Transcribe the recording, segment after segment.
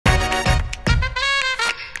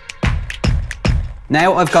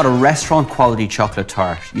Now I've got a restaurant quality chocolate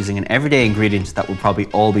tart using an everyday ingredient that we'll probably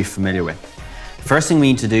all be familiar with. The first thing we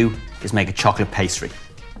need to do is make a chocolate pastry.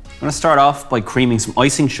 I'm going to start off by creaming some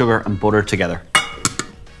icing sugar and butter together.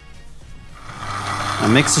 I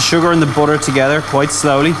mix the sugar and the butter together quite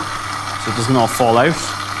slowly so it doesn't all fall out.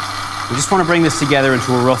 We just want to bring this together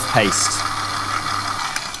into a rough paste.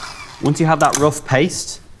 Once you have that rough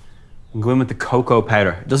paste, you can go in with the cocoa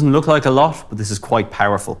powder. It doesn't look like a lot, but this is quite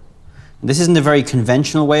powerful. And this isn't a very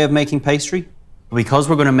conventional way of making pastry, but because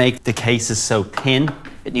we're going to make the cases so thin,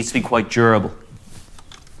 it needs to be quite durable.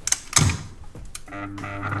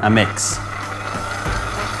 And mix.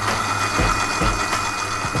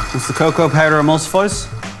 Once the cocoa powder emulsifies,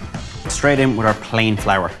 straight in with our plain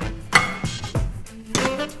flour.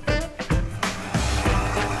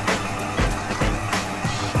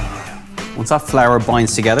 Once that flour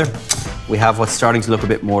binds together, we have what's starting to look a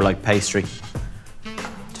bit more like pastry.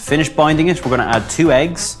 To finish binding it, we're going to add 2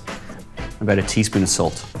 eggs and about a teaspoon of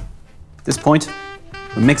salt. At this point,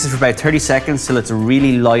 we'll mix it for about 30 seconds till it's a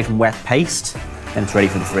really light and wet paste, then it's ready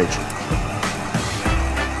for the fridge.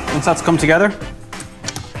 Once that's come together,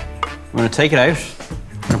 we're going to take it out,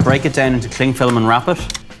 we're going to break it down into cling film and wrap it.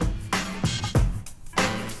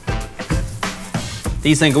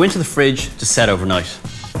 These then go into the fridge to set overnight.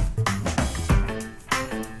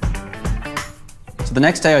 So the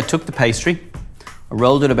next day I took the pastry, I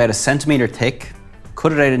rolled it about 1 centimetre thick,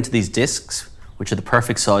 cut it out into these discs, which are the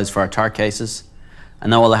perfect size for our tart cases.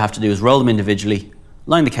 And now all I have to do is roll them individually,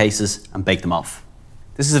 line the cases and bake them off.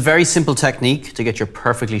 This is a very simple technique to get your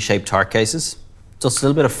perfectly shaped tart cases. Dust a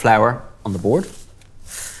little bit of flour on the board.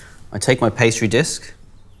 I take my pastry disc,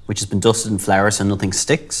 which has been dusted in flour so nothing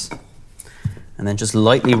sticks, and then just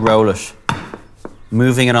lightly roll it,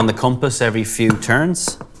 moving it on the compass every few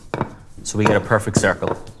turns so we get a perfect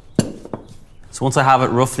circle. So once I have it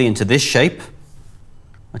roughly into this shape,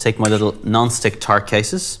 I take my little non-stick tart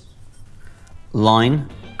cases, line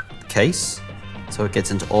the case so it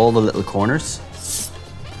gets into all the little corners.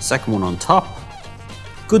 Second one on top,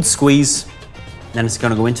 good squeeze, then it's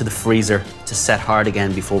going to go into the freezer to set hard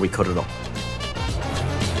again before we cut it up.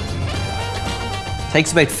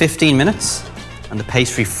 Takes about 15 minutes and the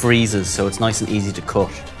pastry freezes so it's nice and easy to cut.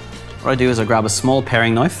 What I do is I grab a small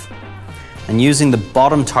paring knife and using the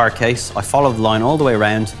bottom tart case, I follow the line all the way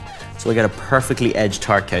around so I get a perfectly edged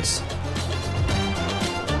tart case.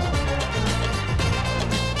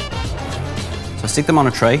 So I stick them on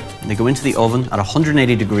a tray and they go into the oven at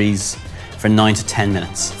 180 degrees for 9 to 10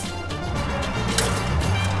 minutes.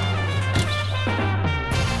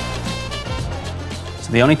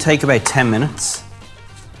 So they only take about 10 minutes,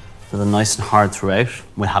 so they're nice and hard throughout.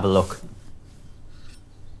 We'll have a look.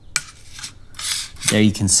 There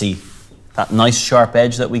you can see that nice sharp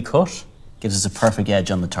edge that we cut gives us a perfect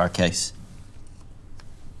edge on the tart case.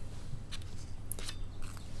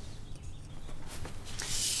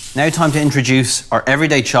 Now time to introduce our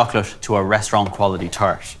everyday chocolate to our restaurant quality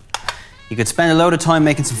tart. You could spend a load of time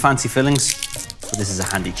making some fancy fillings, but this is a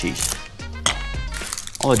handy cheat.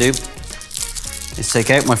 All I do is take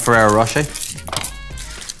out my Ferrero Rocher,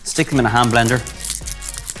 stick them in a hand blender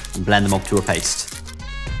and blend them up to a paste.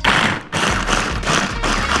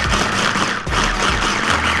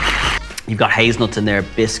 You've got hazelnuts in there,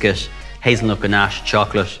 biscuit, hazelnut ganache,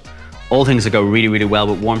 chocolate, all things that go really, really well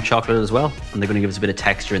with warm chocolate as well, and they're going to give us a bit of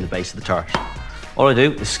texture in the base of the tart. All I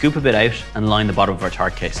do is scoop a bit out and line the bottom of our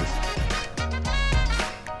tart cases.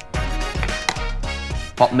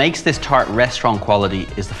 What makes this tart restaurant quality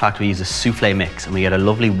is the fact we use a soufflé mix and we get a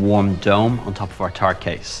lovely warm dome on top of our tart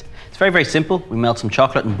case. It's very, very simple. We melt some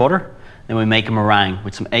chocolate and butter, then we make a meringue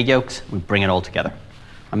with some egg yolks, we bring it all together.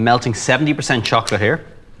 I'm melting 70% chocolate here,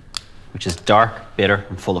 which is dark, bitter,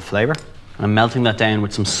 and full of flavour. And I'm melting that down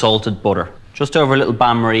with some salted butter, just over a little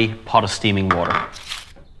bain-marie pot of steaming water.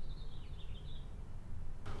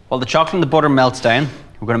 While the chocolate and the butter melts down,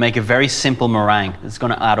 we're going to make a very simple meringue. It's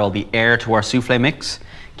going to add all the air to our soufflé mix,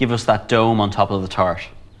 give us that dome on top of the tart.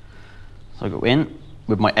 So I go in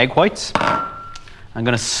with my egg whites. I'm going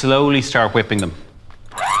to slowly start whipping them.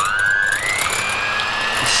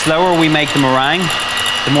 The slower we make the meringue,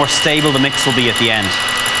 the more stable the mix will be at the end.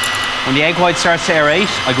 When the egg white starts to aerate,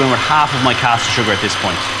 I go in with half of my caster sugar at this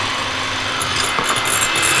point.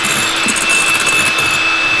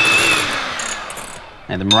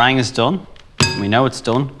 Now the meringue is done. We know it's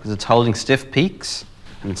done because it's holding stiff peaks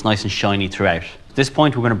and it's nice and shiny throughout. At this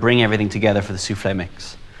point, we're going to bring everything together for the soufflé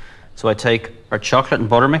mix. So I take our chocolate and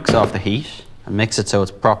butter mix off the heat and mix it so it's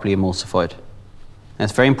properly emulsified. And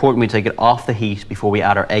it's very important we take it off the heat before we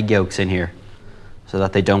add our egg yolks in here so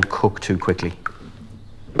that they don't cook too quickly.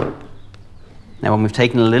 Now when we've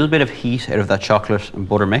taken a little bit of heat out of that chocolate and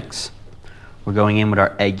butter mix, we're going in with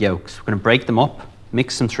our egg yolks. We're going to break them up,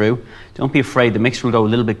 mix them through. Don't be afraid, the mixture will go a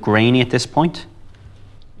little bit grainy at this point.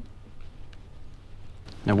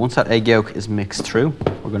 Now once that egg yolk is mixed through,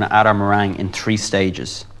 we're going to add our meringue in 3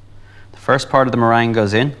 stages. The first part of the meringue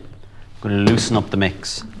goes in, we're going to loosen up the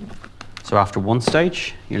mix. So after 1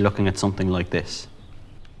 stage, you're looking at something like this.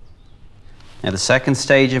 Now the second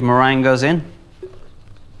stage of meringue goes in,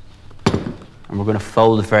 and we're going to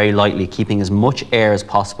fold it very lightly, keeping as much air as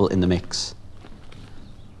possible in the mix.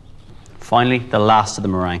 Finally, the last of the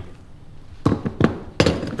meringue.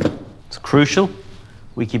 It's crucial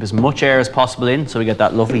we keep as much air as possible in so we get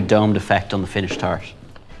that lovely domed effect on the finished tart.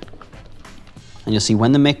 And you'll see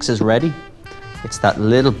when the mix is ready, it's that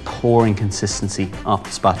little pouring consistency off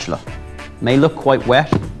the spatula. It may look quite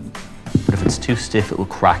wet, but if it's too stiff, it will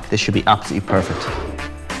crack. This should be absolutely perfect.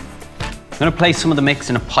 I'm going to place some of the mix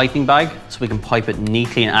in a piping bag so we can pipe it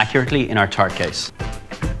neatly and accurately in our tart case.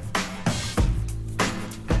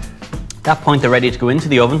 At that point, they're ready to go into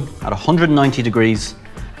the oven at 190 degrees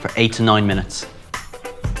for 8 to 9 minutes.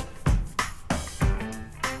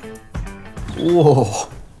 Whoa,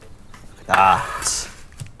 look at that.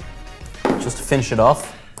 Just to finish it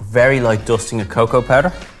off, very light dusting of cocoa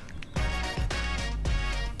powder.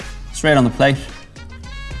 Straight on the plate.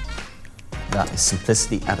 That is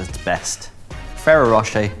simplicity at its best. Ferrero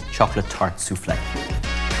Rocher chocolate tart soufflé.